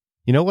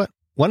You know what?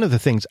 One of the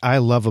things I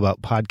love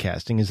about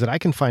podcasting is that I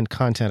can find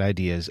content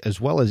ideas as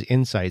well as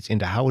insights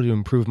into how to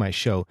improve my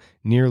show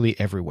nearly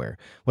everywhere.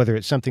 Whether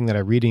it's something that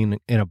I read in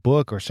a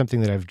book or something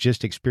that I've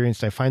just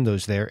experienced, I find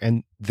those there,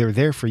 and they're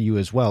there for you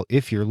as well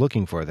if you're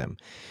looking for them.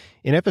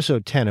 In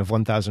episode 10 of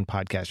 1000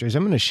 Podcasters,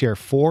 I'm going to share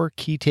 4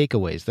 key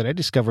takeaways that I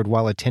discovered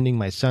while attending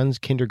my son's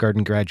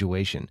kindergarten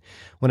graduation.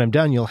 When I'm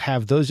done, you'll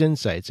have those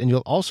insights, and you'll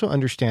also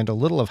understand a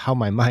little of how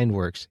my mind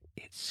works.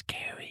 It's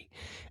scary.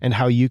 And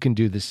how you can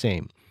do the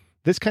same.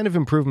 This kind of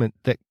improvement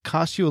that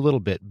costs you a little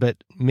bit, but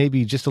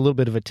maybe just a little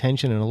bit of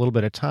attention and a little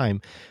bit of time,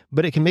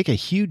 but it can make a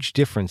huge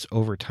difference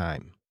over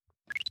time.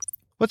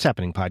 What's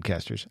happening,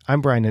 podcasters?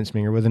 I'm Brian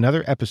Ensminger with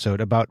another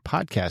episode about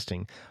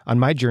podcasting on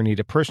my journey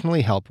to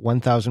personally help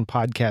 1,000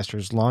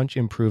 podcasters launch,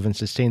 improve, and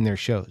sustain their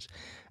shows.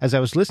 As I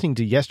was listening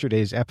to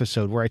yesterday's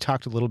episode where I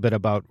talked a little bit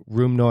about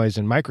room noise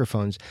and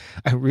microphones,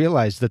 I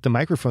realized that the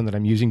microphone that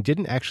I'm using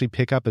didn't actually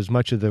pick up as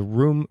much of the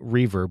room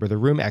reverb or the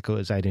room echo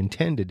as I'd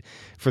intended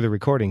for the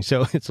recording.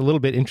 So it's a little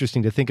bit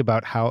interesting to think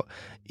about how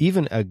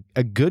even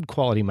a good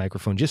quality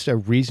microphone, just a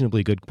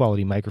reasonably good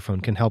quality microphone,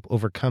 can help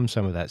overcome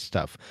some of that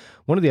stuff.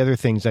 One of the other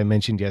things I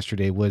mentioned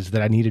yesterday was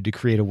that I needed to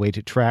create a way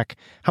to track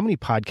how many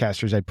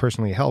podcasters I'd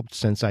personally helped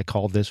since I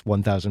called this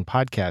 1,000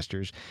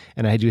 Podcasters,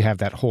 and I do have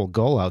that whole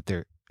goal out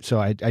there. So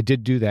I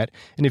did do that.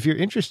 And if you're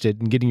interested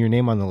in getting your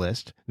name on the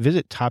list,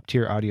 visit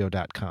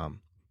toptieraudio.com.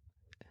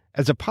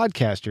 As a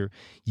podcaster,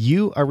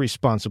 you are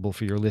responsible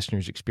for your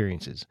listeners'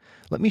 experiences.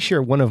 Let me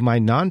share one of my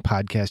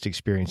non-podcast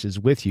experiences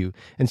with you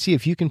and see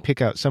if you can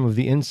pick out some of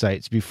the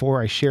insights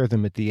before I share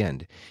them at the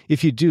end.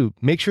 If you do,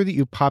 make sure that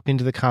you pop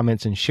into the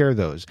comments and share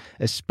those,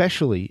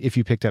 especially if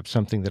you picked up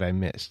something that I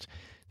missed.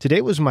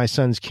 Today was my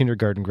son's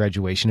kindergarten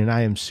graduation, and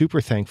I am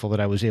super thankful that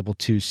I was able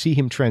to see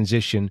him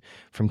transition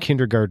from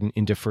kindergarten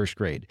into first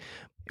grade.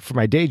 For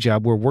my day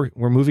job,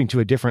 we're moving to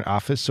a different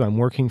office, so I'm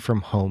working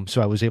from home,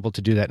 so I was able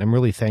to do that, and I'm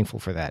really thankful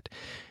for that.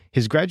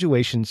 His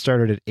graduation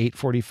started at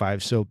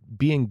 8:45, so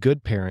being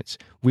good parents,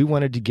 we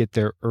wanted to get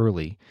there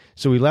early.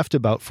 So we left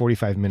about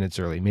 45 minutes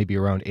early, maybe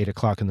around 8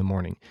 o'clock in the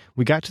morning.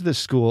 We got to the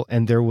school,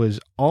 and there was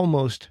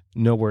almost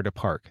nowhere to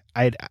park.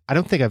 I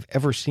don't think I've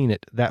ever seen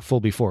it that full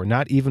before,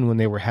 not even when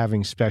they were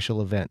having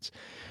special events.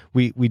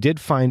 We did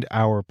find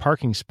our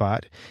parking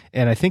spot,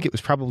 and I think it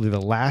was probably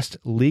the last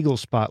legal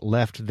spot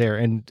left there.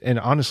 And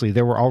honestly,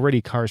 there were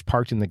already cars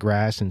parked in the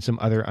grass and some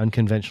other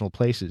unconventional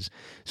places.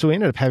 So we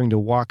ended up having to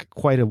walk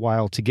quite a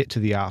while to get to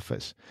the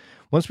office.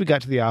 Once we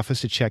got to the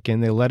office to check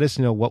in, they let us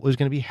know what was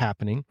going to be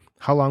happening,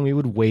 how long we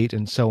would wait,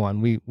 and so on.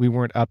 We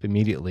weren't up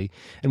immediately,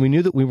 and we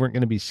knew that we weren't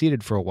going to be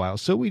seated for a while,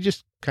 so we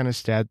just kind of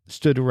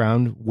stood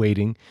around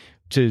waiting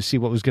to see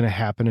what was going to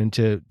happen and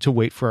to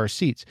wait for our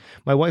seats.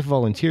 My wife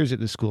volunteers at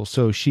the school,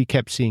 so she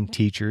kept seeing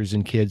teachers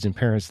and kids and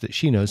parents that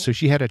she knows, so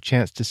she had a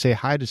chance to say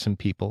hi to some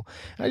people.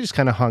 And I just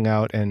kind of hung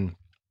out and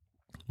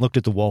looked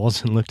at the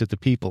walls and looked at the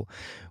people.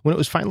 When it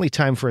was finally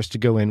time for us to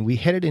go in, we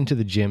headed into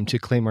the gym to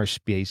claim our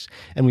space,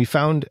 and we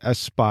found a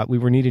spot. We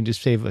were needing to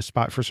save a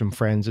spot for some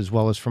friends as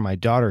well as for my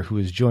daughter who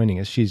is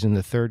joining us. She's in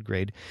the 3rd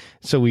grade.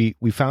 So we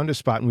found a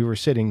spot, and we were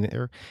sitting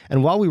there.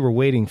 And while we were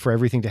waiting for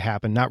everything to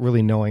happen, not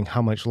really knowing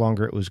how much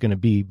longer it was going to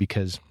be,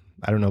 because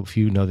I don't know if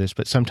you know this,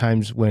 but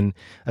sometimes when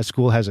a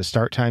school has a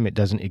start time, it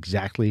doesn't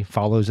exactly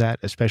follow that,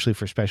 especially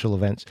for special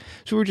events.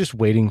 So we were just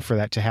waiting for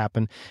that to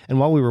happen. And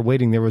while we were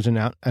waiting, there was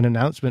an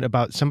announcement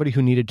about somebody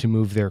who needed to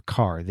move their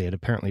car. They had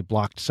apparently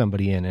blocked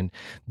somebody in, and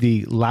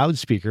the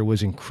loudspeaker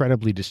was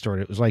incredibly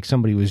distorted. It was like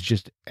somebody was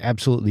just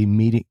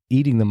absolutely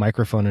eating the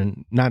microphone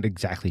and not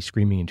exactly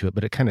screaming into it,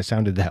 but it kind of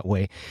sounded that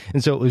way.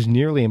 And so it was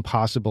nearly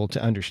impossible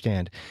to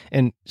understand.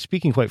 And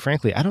speaking quite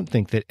frankly, I don't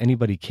think that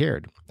anybody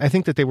cared. I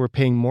think that they were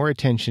paying more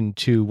attention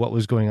to what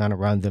was going on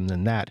around them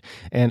than that.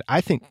 And I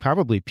think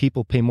probably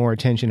people pay more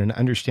attention and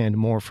understand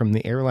more from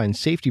the airline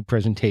safety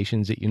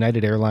presentations at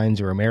United Airlines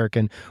or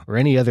American or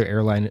any other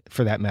airline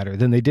for that matter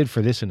than they did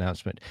for this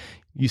announcement.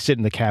 You sit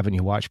in the cabin,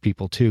 you watch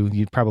people too.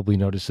 You'd probably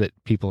notice that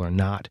people are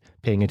not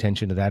paying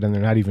attention to that, and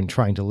they're not even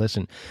trying to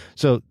listen.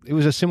 So it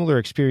was a similar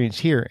experience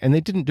here, and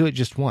they didn't do it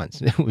just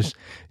once. It was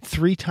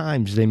 3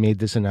 times they made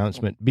this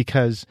announcement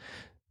because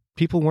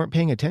people weren't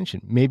paying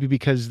attention. Maybe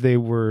because there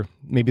were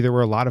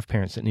a lot of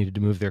parents that needed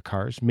to move their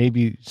cars.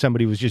 Maybe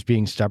somebody was just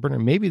being stubborn, or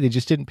maybe they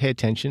just didn't pay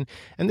attention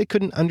and they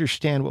couldn't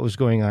understand what was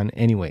going on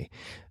anyway.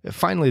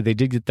 Finally, they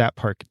did get that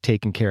part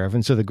taken care of.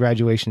 And so the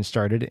graduation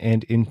started,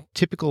 and in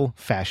typical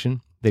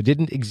fashion, they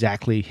didn't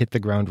exactly hit the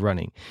ground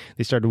running.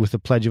 They started with the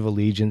Pledge of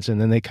Allegiance, and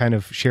then they kind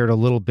of shared a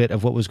little bit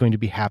of what was going to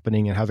be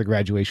happening and how the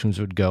graduations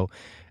would go.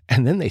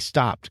 And then they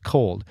stopped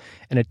cold,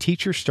 and a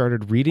teacher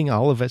started reading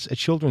all of us a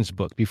children's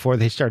book before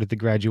they started the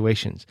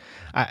graduations.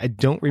 I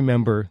don't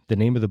remember the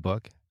name of the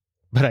book,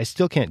 but I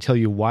still can't tell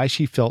you why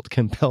she felt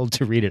compelled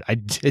to read it. I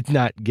did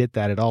not get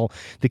that at all.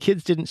 The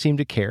kids didn't seem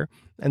to care,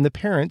 and the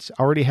parents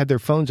already had their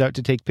phones out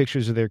to take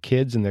pictures of their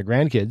kids and their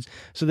grandkids,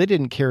 so they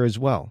didn't care as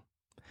well.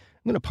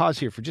 I'm going to pause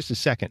here for just a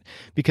second,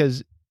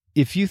 because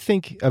if you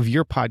think of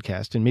your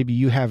podcast and maybe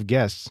you have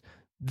guests,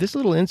 this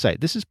little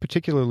insight, this is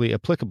particularly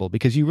applicable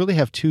because you really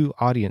have two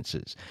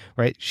audiences,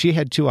 right? She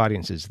had two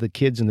audiences, the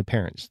kids and the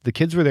parents. The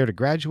kids were there to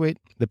graduate.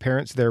 The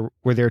parents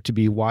were there to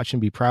be watch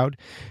and be proud.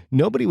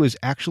 Nobody was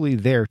actually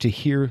there to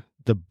hear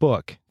the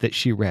book that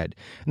she read.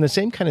 And the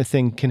same kind of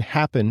thing can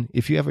happen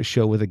if you have a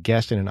show with a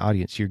guest and an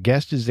audience. Your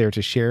guest is there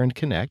to share and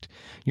connect.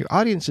 Your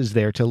audience is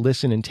there to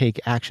listen and take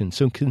action.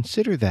 So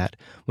consider that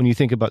when you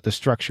think about the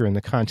structure and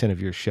the content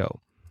of your show.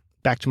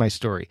 Back to my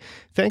story.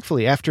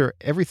 Thankfully, after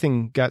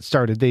everything got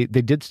started, they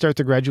did start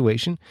the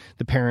graduation.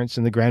 The parents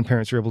and the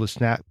grandparents were able to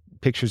snap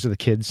pictures of the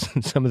kids.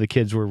 Some of the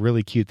kids were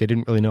really cute. They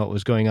didn't really know what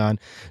was going on,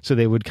 so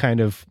they would kind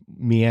of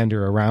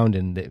meander around,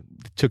 and it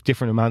took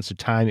different amounts of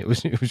time. It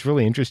was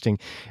really interesting,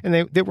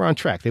 and they were on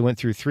track. They went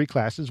through 3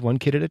 classes, one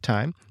kid at a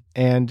time,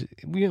 and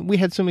we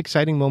had some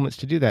exciting moments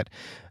to do that.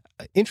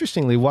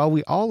 Interestingly, while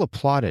we all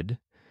applauded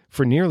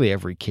for nearly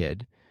every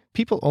kid,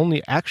 people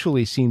only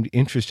actually seemed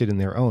interested in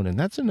their own. And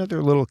that's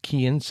another little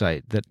key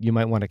insight that you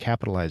might want to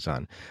capitalize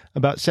on.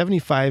 About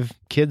 75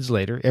 kids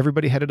later,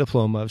 everybody had a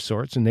diploma of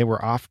sorts, and they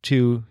were off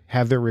to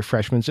have their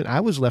refreshments. And I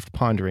was left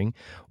pondering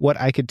what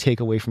I could take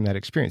away from that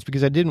experience,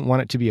 because I didn't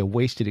want it to be a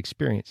wasted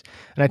experience.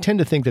 And I tend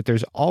to think that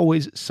there's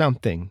always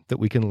something that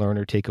we can learn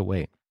or take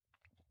away.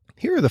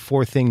 Here are the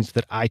 4 things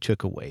that I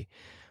took away.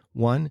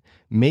 1,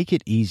 make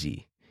it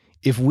easy.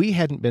 If we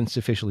hadn't been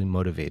sufficiently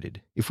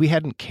motivated, if we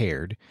hadn't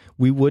cared,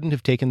 we wouldn't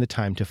have taken the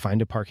time to find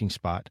a parking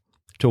spot,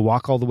 to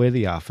walk all the way to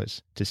the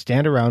office, to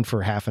stand around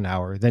for half an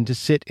hour, then to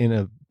sit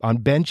on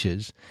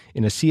benches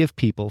in a sea of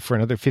people for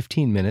another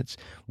 15 minutes.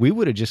 We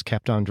would have just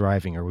kept on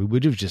driving, or we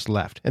would have just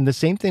left. And the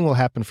same thing will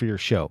happen for your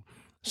show.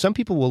 Some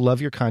people will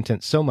love your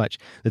content so much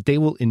that they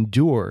will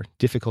endure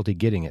difficulty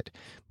getting it,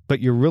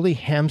 but you're really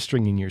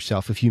hamstringing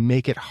yourself if you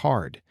make it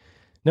hard.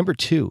 Number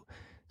 2,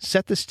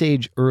 set the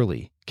stage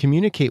early.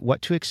 Communicate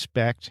what to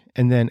expect,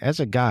 and then as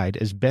a guide,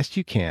 as best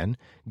you can,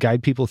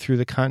 guide people through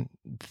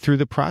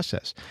the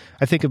process.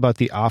 I think about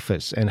The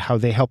Office and how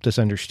they helped us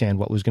understand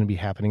what was going to be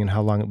happening and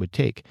how long it would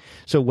take.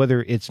 So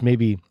whether it's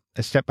maybe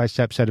a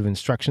step-by-step set of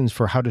instructions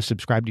for how to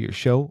subscribe to your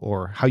show,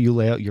 or how you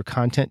lay out your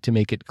content to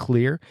make it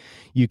clear,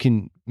 you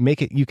can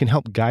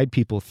help guide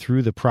people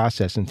through the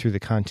process and through the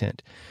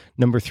content.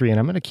 Number 3, and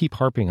I'm going to keep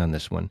harping on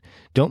this one,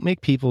 don't make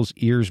people's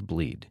ears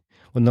bleed.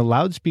 When the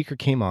loudspeaker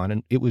came on,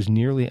 and it was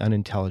nearly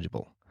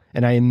unintelligible.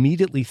 And I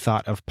immediately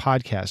thought of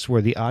podcasts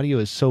where the audio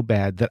is so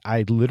bad that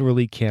I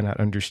literally cannot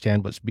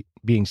understand what's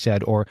being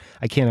said, or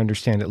I can't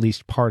understand at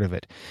least part of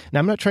it.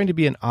 Now, I'm not trying to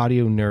be an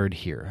audio nerd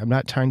here. I'm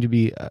not trying to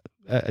be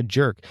a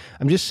jerk.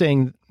 I'm just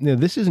saying,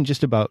 this isn't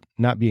just about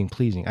not being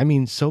pleasing. I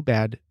mean, so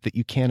bad that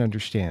you can't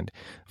understand.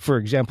 For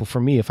example, for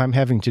me, if I'm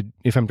driving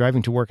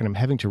to work and I'm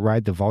having to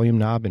ride the volume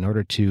knob in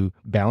order to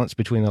balance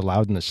between the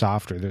loud and the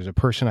soft, or there's a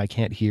person I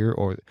can't hear,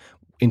 or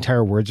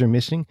entire words are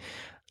missing,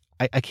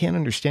 I can't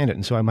understand it,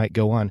 and so I might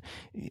go on.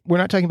 We're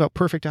not talking about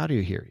perfect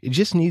audio here. It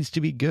just needs to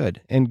be good,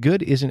 and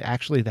good isn't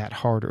actually that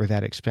hard or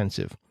that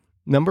expensive.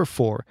 Number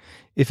 4,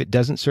 if it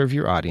doesn't serve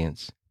your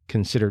audience,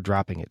 consider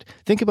dropping it.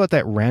 Think about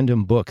that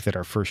random book that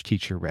our first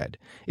teacher read.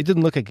 It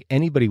didn't look like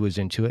anybody was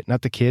into it,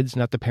 not the kids,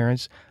 not the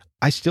parents.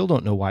 I still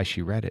don't know why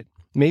she read it.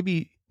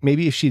 Maybe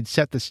if she'd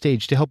set the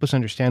stage to help us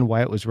understand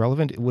why it was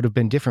relevant, it would have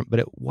been different, but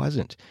it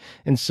wasn't.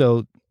 And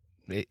so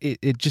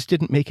it just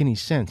didn't make any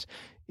sense.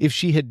 If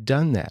she had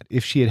done that,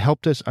 if she had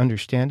helped us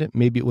understand it,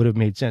 maybe it would have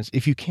made sense.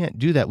 If you can't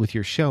do that with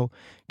your show,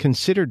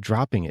 consider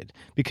dropping it,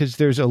 because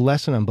there's a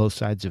lesson on both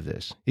sides of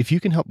this. If you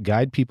can help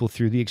guide people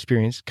through the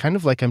experience, kind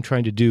of like I'm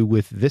trying to do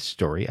with this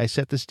story, I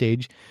set the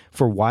stage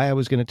for why I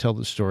was going to tell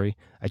the story.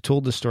 I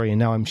told the story, and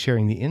now I'm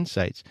sharing the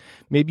insights.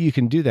 Maybe you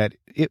can do that.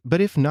 But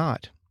if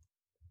not,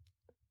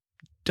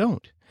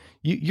 don't.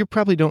 You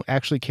probably don't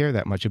actually care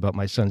that much about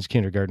my son's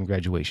kindergarten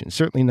graduation,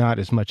 certainly not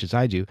as much as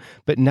I do.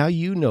 But now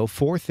you know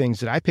 4 things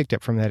that I picked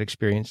up from that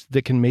experience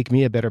that can make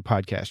me a better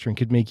podcaster and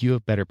could make you a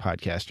better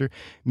podcaster.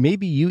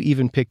 Maybe you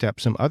even picked up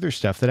some other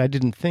stuff that I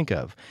didn't think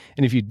of.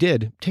 And if you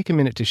did, take a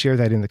minute to share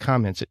that in the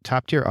comments at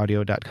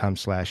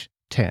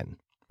toptieraudio.com/10.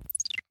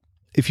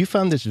 If you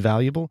found this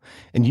valuable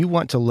and you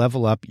want to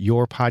level up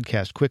your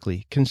podcast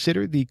quickly,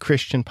 consider the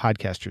Christian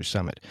Podcasters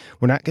Summit.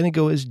 We're not going to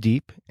go as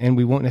deep, and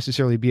we won't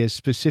necessarily be as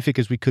specific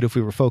as we could if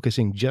we were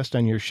focusing just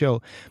on your show,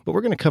 but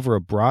we're going to cover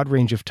a broad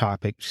range of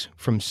topics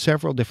from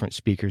several different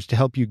speakers to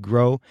help you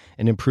grow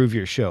and improve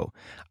your show.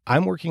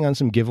 I'm working on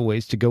some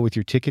giveaways to go with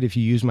your ticket if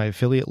you use my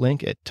affiliate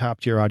link at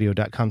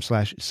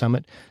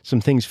toptieraudio.com/summit. Some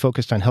things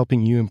focused on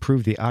helping you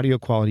improve the audio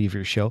quality of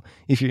your show.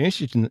 If you're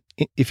interested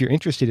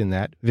in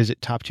that,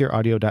 visit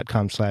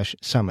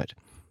toptieraudio.com/summit.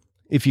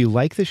 If you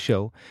like the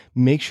show,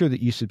 make sure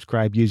that you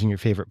subscribe using your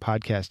favorite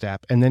podcast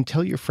app, and then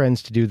tell your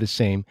friends to do the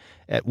same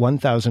at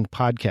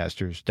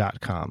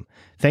 1000podcasters.com.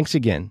 Thanks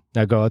again.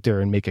 Now go out there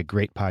and make a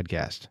great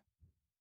podcast.